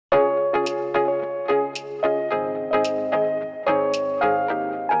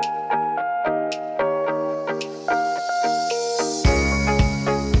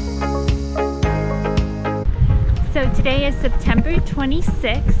Today is September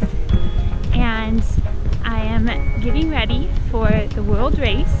 26th and I am getting ready for the world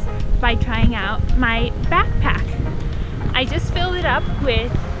race by trying out my backpack. I just filled it up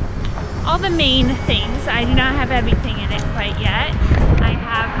with all the main things. I do not have everything in it quite yet. I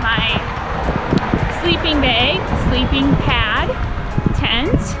have my sleeping bag, sleeping pad,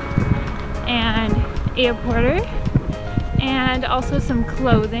 tent, and air porter, and also some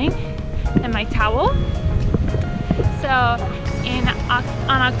clothing and my towel. So on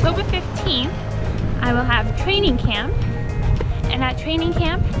October 15th, I will have training camp, and at training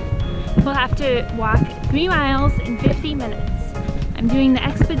camp, we'll have to walk 3 miles in 50 minutes. I'm doing the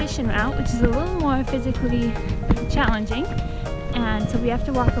expedition route, which is a little more physically challenging, and so we have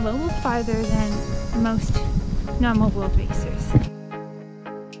to walk a little farther than most normal world racers.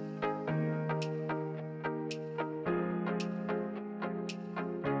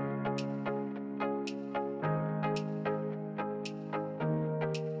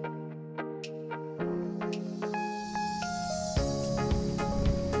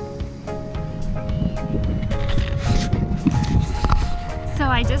 So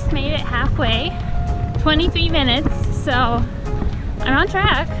I just made it halfway, 23 minutes, so I'm on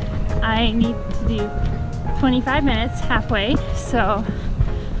track. I need to do 25 minutes halfway, so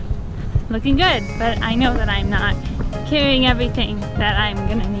looking good, but I know that I'm not carrying everything that I'm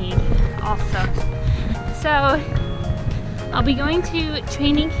gonna need also. So I'll be going to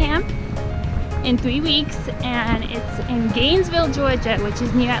training camp in 3 weeks, and it's in Gainesville, Georgia, which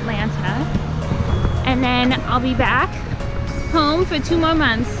is near Atlanta. And then I'll be back home for 2 more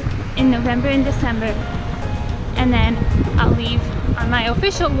months in November and December, and then I'll leave on my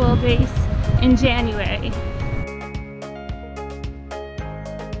official world race in January.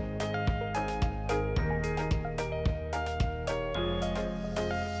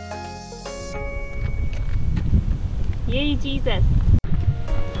 Yay, Jesus!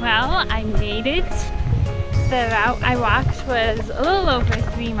 Well, I made it. The route I walked was a little over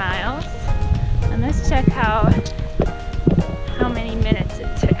 3 miles, and let's check how many minutes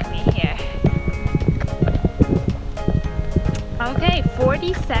it took me here. Okay,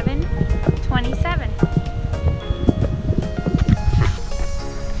 47:27.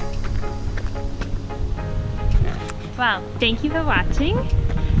 Well, thank you for watching,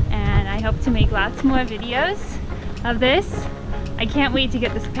 and I hope to make lots more videos of this. I can't wait to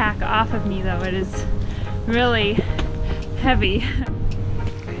get this pack off of me though, it is really heavy.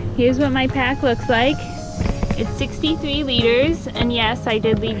 Here's what my pack looks like. It's 63 liters, and yes, I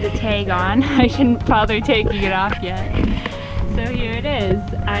did leave the tag on. I didn't bother taking it off yet. So here it is.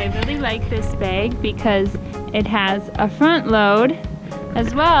 I really like this bag because it has a front load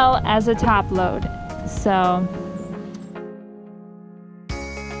as well as a top load. So